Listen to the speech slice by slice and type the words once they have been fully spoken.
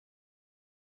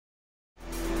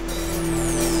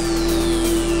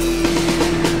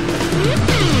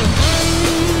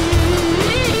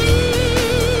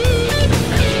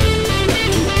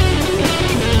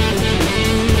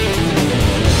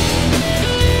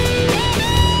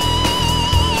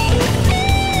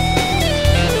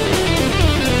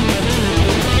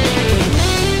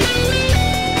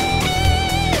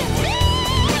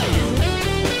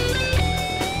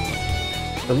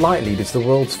LightLead is the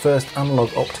world's first analog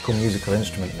optical musical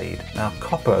instrument lead. Now,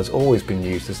 copper has always been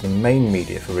used as the main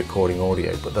media for recording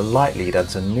audio, but the LightLead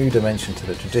adds a new dimension to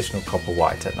the traditional copper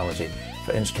wire technology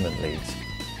for instrument leads.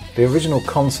 The original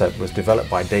concept was developed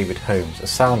by David Holmes, a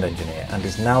sound engineer, and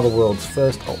is now the world's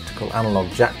first optical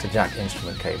analog jack-to-jack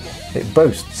instrument cable. It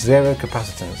boasts zero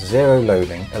capacitance, zero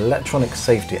loading, electronic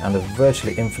safety and a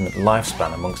virtually infinite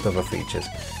lifespan amongst other features,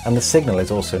 and the signal is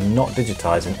also not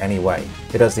digitized in any way.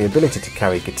 It has the ability to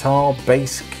carry guitar,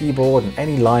 bass, keyboard and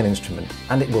any line instrument,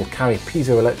 and it will carry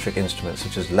piezoelectric instruments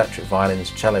such as electric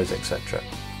violins, cellos, etc.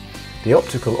 The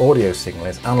optical audio signal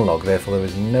is analog, therefore there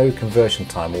is no conversion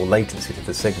time or latency to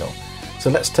the signal. So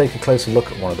let's take a closer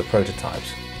look at one of the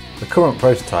prototypes. The current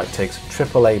prototype takes a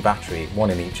AAA battery,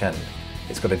 one in each end.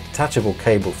 It's got a detachable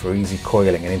cable for easy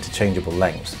coiling and interchangeable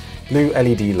lengths, blue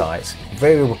LED lights,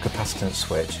 variable capacitance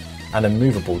switch and a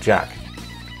movable jack.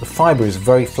 The fibre is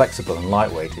very flexible and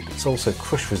lightweighted. It's also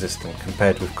crush resistant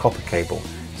compared with copper cable.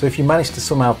 So if you manage to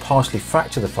somehow partially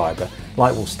fracture the fibre,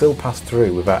 light will still pass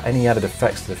through without any added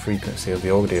effects to the frequency of the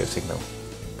audio signal.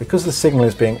 Because the signal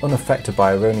is being unaffected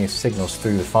by erroneous signals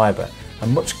through the fibre, a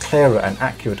much clearer and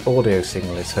accurate audio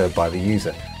signal is heard by the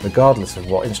user, regardless of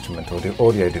what instrument or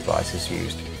audio device is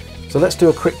used. So let's do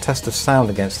a quick test of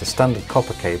sound against the standard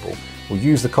copper cable. We'll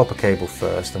use the copper cable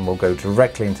first and we'll go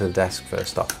directly into the desk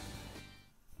first off.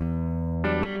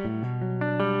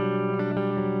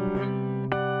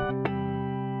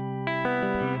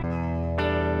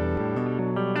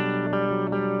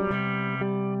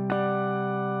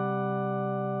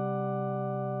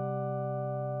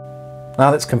 Now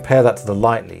let's compare that to the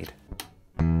LightLead.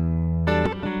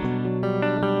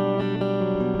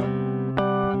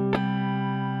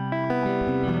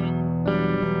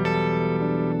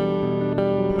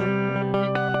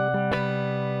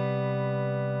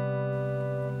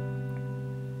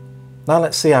 Now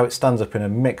let's see how it stands up in a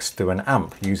mix through an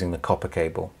amp using the copper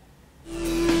cable.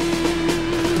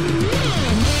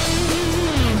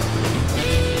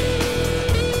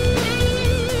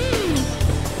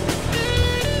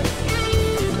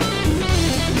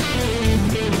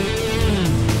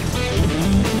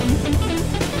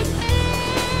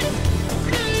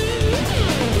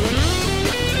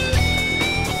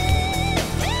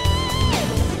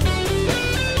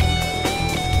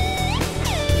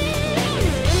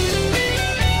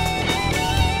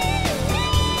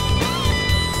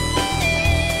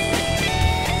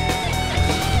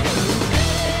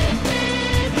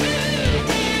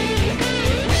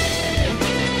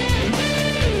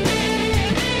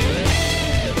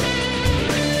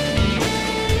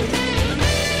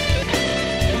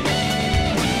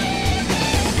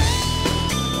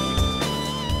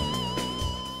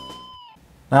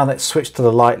 Now let's switch to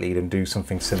the LightLead and do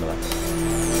something similar.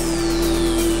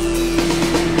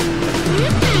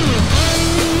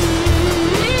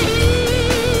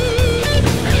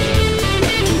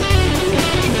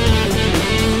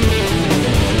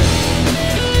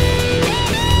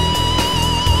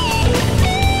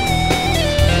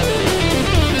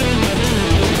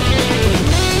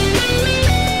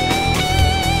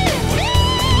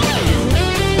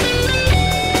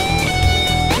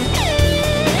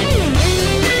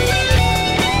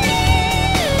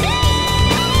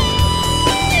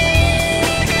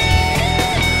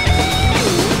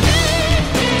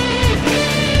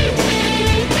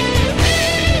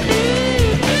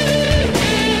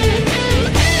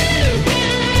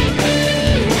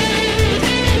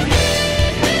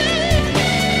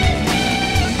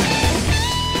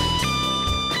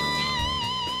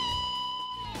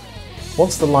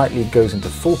 Once the LightLead goes into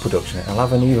full production, it'll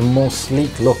have an even more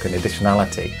sleek look and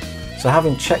additionality. So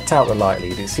having checked out the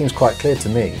LightLead, it seems quite clear to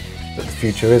me that the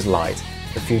future is light.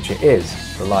 The future is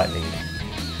the LightLead.